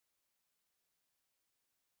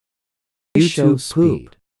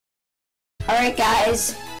IShowSpeed. Alright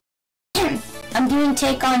guys, I'm doing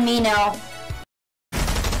Take On Me now.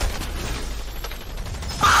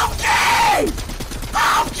 Okay!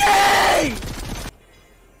 Okay!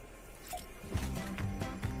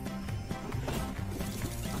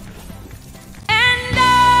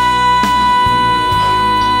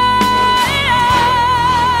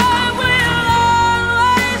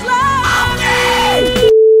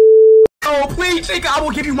 Oh, please, nigga, I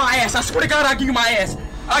will give you my ass. I swear to God, I'll give you my ass.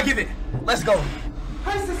 I'll give it. Let's go.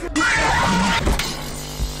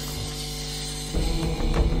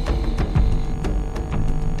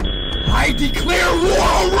 I declare war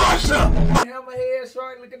on Russia! I have my head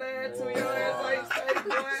shark looking at to your ass like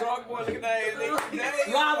boy. Shark boy looking at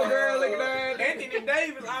ass. Lava girl looking at ass. Anthony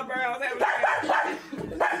Davis eyebrows having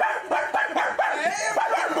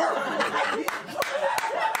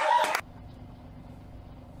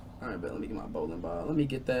Alright, bet, let me get my bowling ball. Let me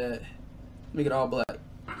get that. Let me get all black.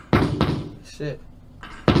 Shit.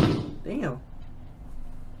 Damn.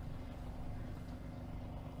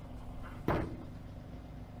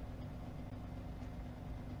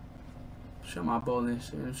 Show my bowling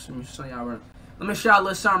shit. Let me show y'all. Let me show y'all a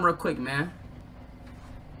little something real quick, man.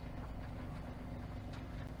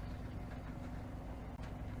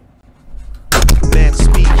 Man,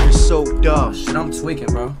 speed, you're so dumb. Shit, I'm tweaking,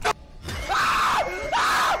 bro.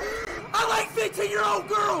 I like 15-year-old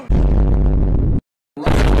girls!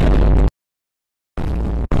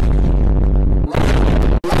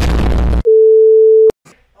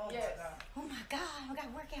 Oh my god, I gotta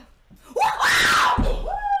work out.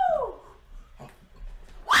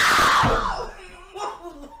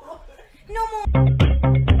 No more.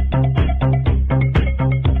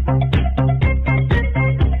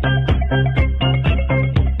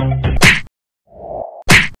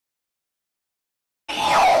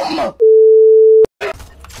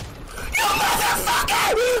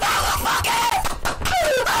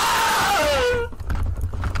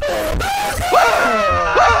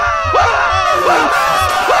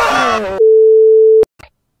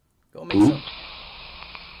 Go make some.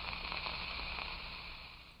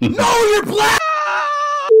 No, you're black!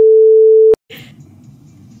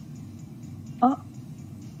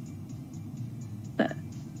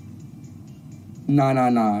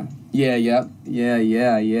 Nah. Yeah.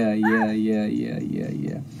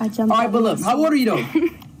 I jumped. Alright, but look, how old are you though?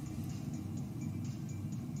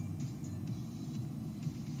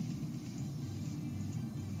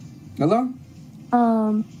 Hello?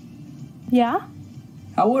 Yeah?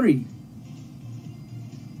 How old are you?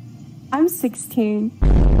 I'm 16.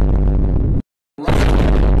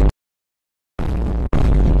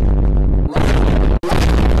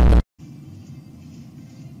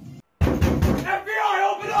 FBI,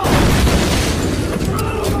 open up!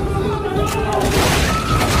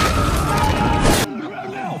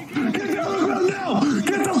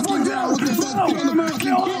 Get the fuck down! What the fuck?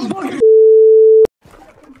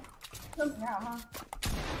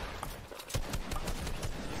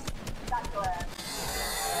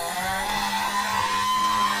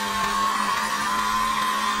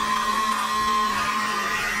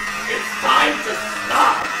 It's time to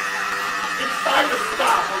stop! It's time to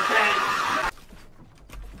stop, okay?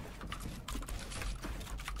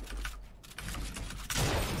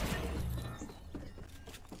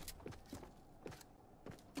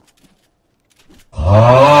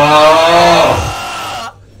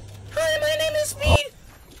 Hi, my name is Speed.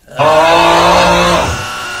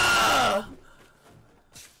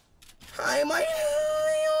 Hi, my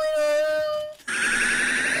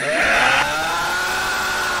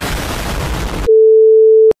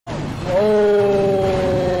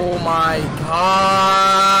Oh my god!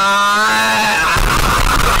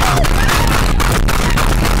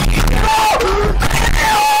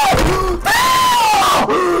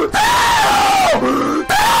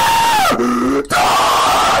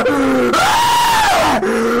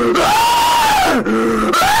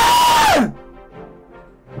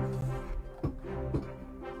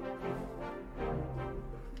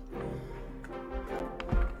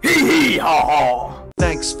 Hee hee ha ha!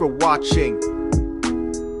 Thanks for watching.